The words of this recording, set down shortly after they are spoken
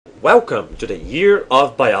Welcome to the Year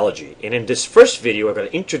of Biology, and in this first video we're going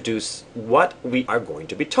to introduce what we are going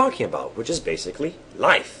to be talking about, which is basically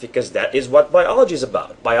life, because that is what biology is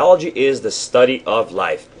about. Biology is the study of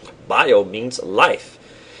life. Bio means life,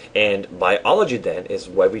 and biology then is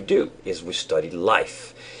what we do, is we study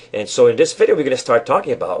life. And so in this video we're going to start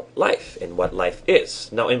talking about life and what life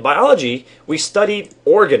is. Now in biology we study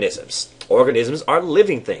organisms. Organisms are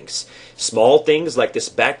living things. Small things like this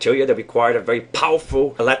bacteria that require a very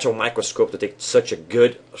powerful electron microscope to take such a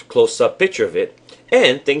good close-up picture of it.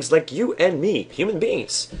 And things like you and me, human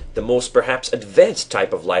beings, the most perhaps advanced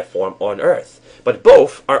type of life form on Earth. But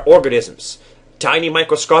both are organisms. Tiny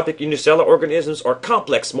microscopic unicellular organisms or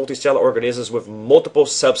complex multicellular organisms with multiple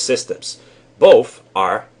subsystems. Both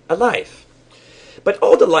are alive. But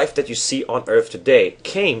all the life that you see on Earth today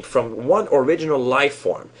came from one original life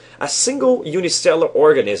form, a single unicellular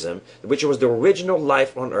organism, which was the original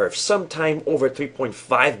life on Earth sometime over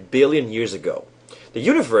 3.5 billion years ago. The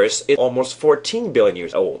universe is almost 14 billion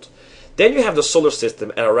years old. Then you have the solar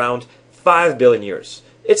system at around 5 billion years.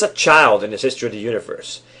 It's a child in the history of the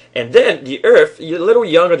universe. And then the Earth, a little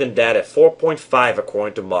younger than that at 4.5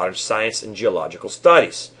 according to modern science and geological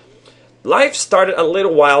studies. Life started a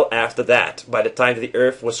little while after that, by the time that the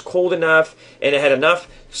Earth was cold enough and it had enough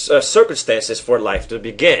circumstances for life to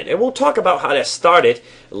begin. And we'll talk about how that started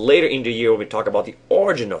later in the year when we talk about the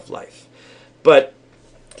origin of life. But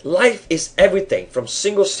life is everything from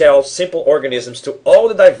single-cell, simple organisms to all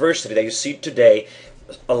the diversity that you see today,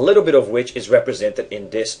 a little bit of which is represented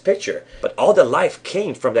in this picture. But all the life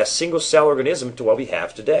came from that single-cell organism to what we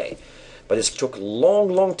have today. But this took a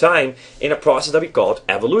long time in a process that we called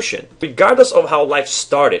evolution. Regardless of how life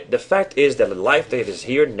started, the fact is that the life that is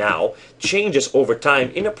here now changes over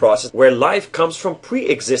time in a process where life comes from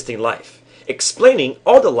pre-existing life, explaining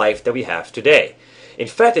all the life that we have today. In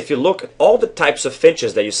fact, if you look at all the types of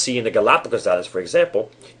finches that you see in the Galapagos Islands, for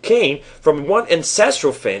example, came from one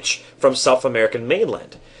ancestral finch from South American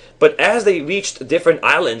mainland. But as they reached different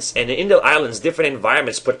islands, and in the islands different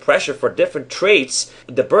environments put pressure for different traits,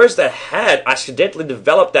 the birds that had accidentally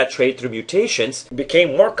developed that trait through mutations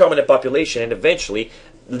became more common in population, and eventually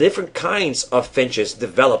different kinds of finches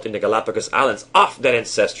developed in the Galapagos Islands off that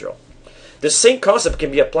ancestral. The same concept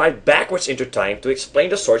can be applied backwards into time to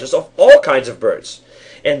explain the sources of all kinds of birds.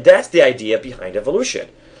 And that's the idea behind evolution.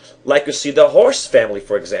 Like you see the horse family,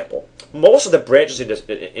 for example. Most of the branches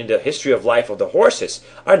in the history of life of the horses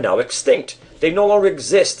are now extinct. They no longer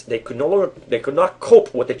exist. They could not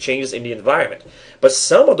cope with the changes in the environment. But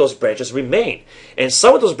some of those branches remain. And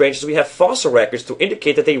some of those branches we have fossil records to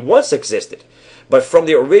indicate that they once existed. But from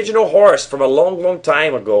the original horse from a long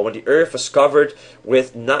time ago, when the earth was covered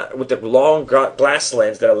with the long glass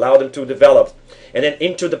lens that allowed them to develop, and then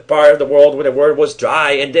into the part of the world where the world was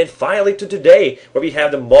dry, and then finally to today, where we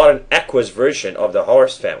have the modern aqueous version of the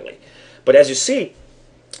horse family. But as you see,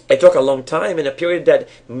 it took a long time in a period that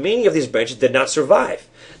many of these branches did not survive.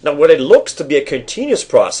 Now, what it looks to be a continuous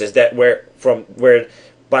process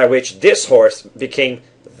by which this horse became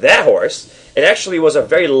that horse, it actually was a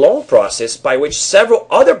very long process by which several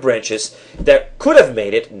other branches that could have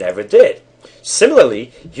made it never did.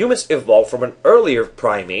 Similarly, humans evolved from an earlier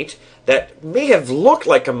primate that may have looked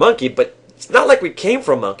like a monkey, but it's not like we came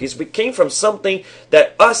from monkeys. We came from something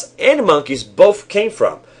that us and monkeys both came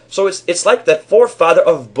from. So it's like that forefather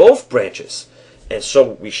of both branches. And so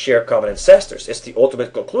we share common ancestors. It's the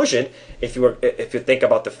ultimate conclusion if you think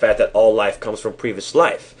about the fact that all life comes from previous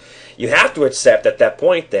life. You have to accept at that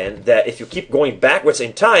point then that if you keep going backwards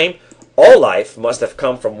in time, all life must have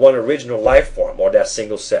come from one original life form, or that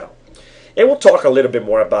single cell. And we'll talk a little bit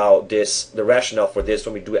more about this, the rationale for this,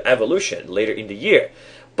 when we do evolution later in the year.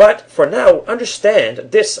 But for now,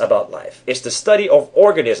 understand this about life. It's the study of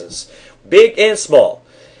organisms, big and small.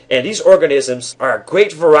 And these organisms are a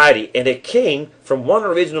great variety, and they came from one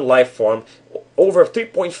original life form over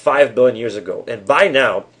 3.5 billion years ago. And by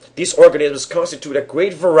now, these organisms constitute a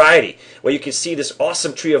great variety, where you can see this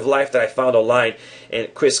awesome tree of life that I found online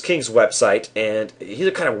and Chris King's website. And he's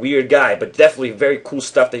a kind of weird guy, but definitely very cool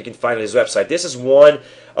stuff that you can find on his website. This is one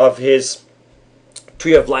of his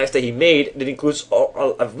tree of life that he made that includes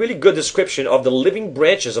a really good description of the living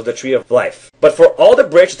branches of the tree of life. But for all the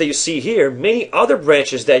branches that you see here, many other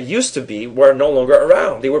branches that used to be were no longer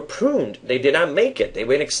around. They were pruned. They did not make it. They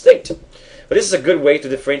went extinct. But this is a good way to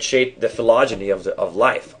differentiate the phylogeny of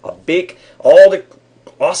life. All the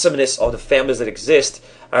awesomeness of the families that exist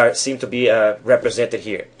seem to be represented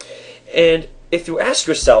here. And if you ask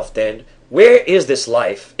yourself then, where is this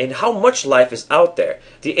life and how much life is out there?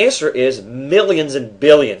 The answer is millions and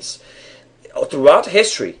billions. Throughout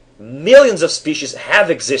history, millions of species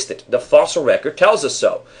have existed. The fossil record tells us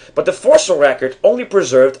so. But the fossil record only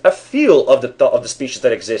preserved a few of the species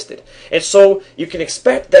that existed. And so you can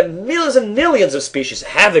expect that millions and millions of species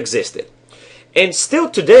have existed. And still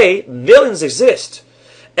today, millions exist.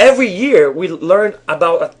 Every year we learn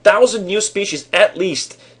about 1,000 new species at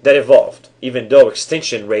least that evolved, even though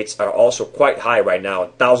extinction rates are also quite high right now,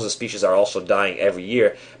 and thousands of species are also dying every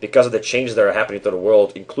year because of the changes that are happening to the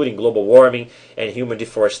world, including global warming and human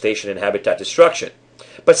deforestation and habitat destruction.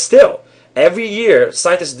 But still, every year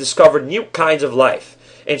scientists discover new kinds of life.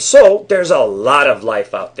 And so there's a lot of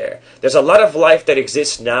life out there. There's a lot of life that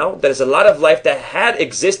exists now. There's a lot of life that had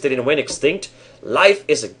existed and went extinct. Life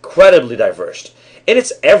is incredibly diverse. And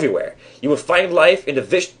it's everywhere. You will find life in the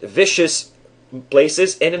vicious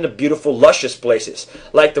places and in the beautiful, luscious places,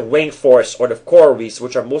 like the rainforests or the coral reefs,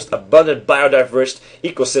 which are most abundant biodiverse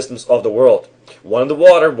ecosystems of the world. One in the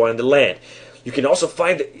water, one in the land. You can also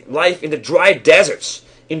find life in the dry deserts,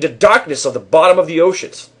 in the darkness of the bottom of the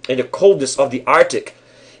oceans, in the coldness of the Arctic,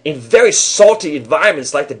 in very salty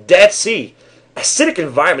environments like the Dead Sea, acidic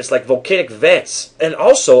environments like volcanic vents, and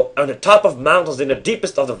also on the top of mountains in the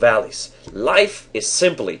deepest of the valleys. Life is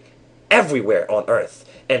simply everywhere on Earth,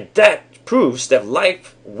 and that proves that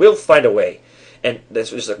life will find a way. And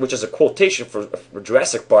this is which is a quotation for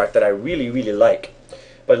Jurassic Park that I really, really like.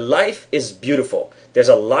 But life is beautiful. There's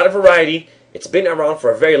a lot of variety. It's been around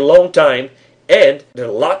for a very long time, and there's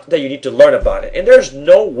a lot that you need to learn about it. And there's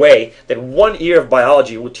no way that 1 year of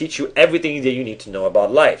biology will teach you everything that you need to know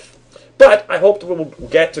about life. But I hope that we'll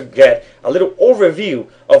get a little overview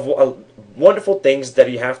of wonderful things that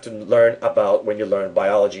you have to learn about when you learn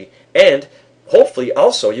biology. And hopefully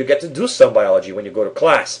also you get to do some biology when you go to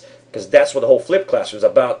class, because that's what the whole Flip Classroom is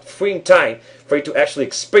about, freeing time for you to actually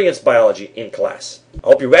experience biology in class. I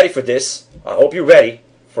hope you're ready for this. I hope you're ready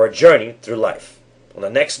for a journey through life. On the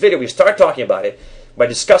next video we start talking about it by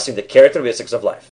discussing the characteristics of life.